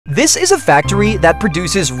This is a factory that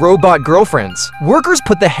produces robot girlfriends. Workers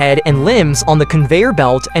put the head and limbs on the conveyor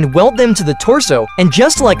belt and weld them to the torso, and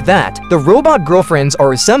just like that, the robot girlfriends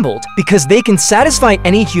are assembled because they can satisfy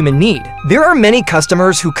any human need. There are many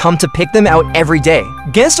customers who come to pick them out every day.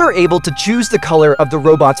 Guests are able to choose the color of the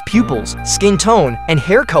robot's pupils, skin tone, and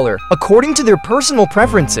hair color according to their personal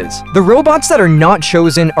preferences. The robots that are not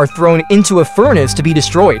chosen are thrown into a furnace to be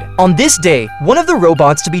destroyed. On this day, one of the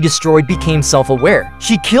robots to be destroyed became self-aware.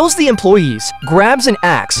 She kills the employees, grabs an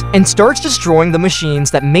axe, and starts destroying the machines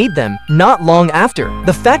that made them. Not long after,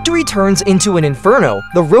 the factory turns into an inferno.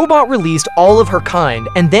 The robot released all of her kind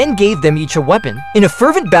and then gave them each a weapon. In a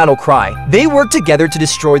fervent battle cry, they worked together to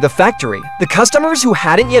destroy the factory. The customers who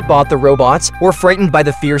hadn't yet bought the robots were frightened by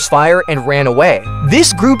the fierce fire and ran away.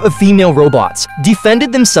 This group of female robots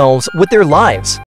defended themselves with their lives.